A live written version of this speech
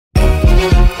Yeah,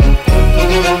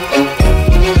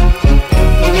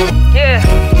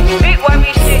 big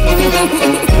YB shit.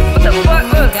 What the fuck?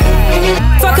 Look.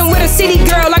 Fucking with a city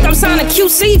girl like I'm signing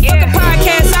QC. Fuck a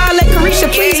podcast, I'll let Carisha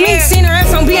please me. Seen her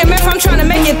ass on BMF, I'm trying to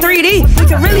make it 3D. We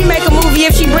could really make a movie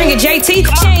if she bring a JT.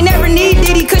 She ain't never need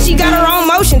Diddy cause she got her own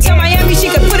motion. Tell Miami she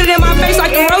could put it in my face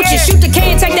like the roaches. Shoot the K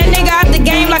and take that nigga out the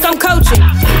game like I'm coaching.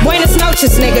 Buenas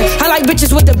noches, nigga. I like bitches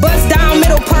with the bust down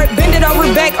middle part. Bend it over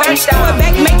back, arch, throw it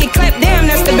back, make it clap. Damn,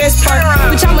 that's the best part.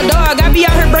 Bitch, I'm a dog, I be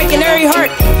out here breaking every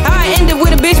heart. I end it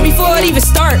with a bitch before it even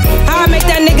start. I make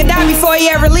that nigga die before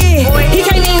he ever live. He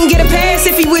can't even get a pass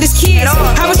if he with his kids.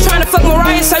 I was trying to fuck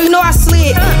Mariah, so you know I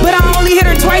slid. But I only hit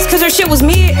her twice cause her shit was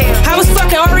mid. I was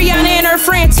fucking Ariana and her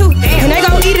friend too. And they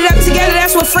gon' eat it up together,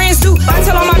 that's what friends do. I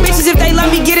tell all my bitches if they love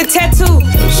me, get a tattoo.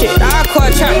 Shit, I'll call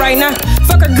a trap right now.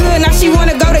 Fuck her good, now she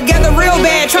wanna go together real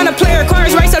bad. Tryna play her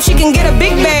cards right so she can get a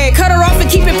big bag. Cut her off and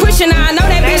keep it pushing, now I know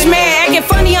that bitch mad. Acting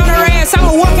funny on her ass, I'm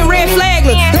a walking red flag.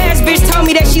 Look, last bitch told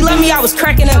me that she love me, I was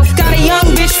cracking up. Got a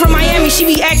young bitch from Miami, she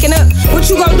be acting up. What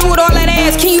you gon' do with all that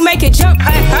ass, can you make it jump?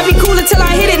 I be cool until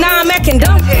I hit it, now I'm acting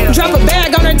dumb. Drop a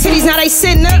bag on her titties, now they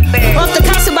sitting up. Off the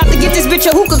cops about to get this bitch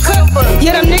a hookah cup.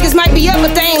 Yeah, them niggas might be up,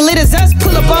 but they ain't lit as us.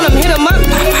 Pull up on them, hit them up.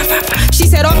 She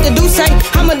said off the do say,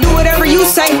 I'ma do whatever you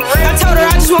say. I told her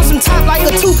I just want some top like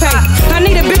a toupee. I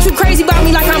need a bitch who crazy about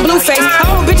me like I'm Blueface.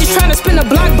 All bitches trying to spin the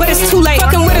block, but it's too late.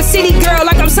 Fucking with a city girl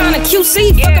like I'm signing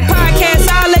QC. Fuck a podcast,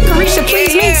 I'll let Carisha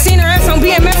please me. Seen her ass on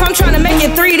BMF, I'm trying to make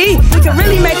it 3D. We could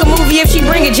really make a movie if she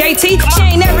bring a JT. She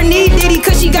ain't never need Diddy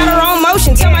cause she got her own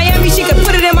motion. Tell Miami she could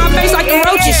put it in my face like the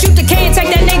roaches. Shoot the K and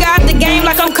take that nigga out the game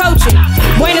like I'm coaching.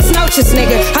 Buenas noches,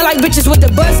 nigga. I like bitches with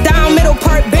the bust down middle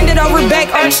part. Bend it over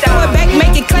back, arch, throw it back,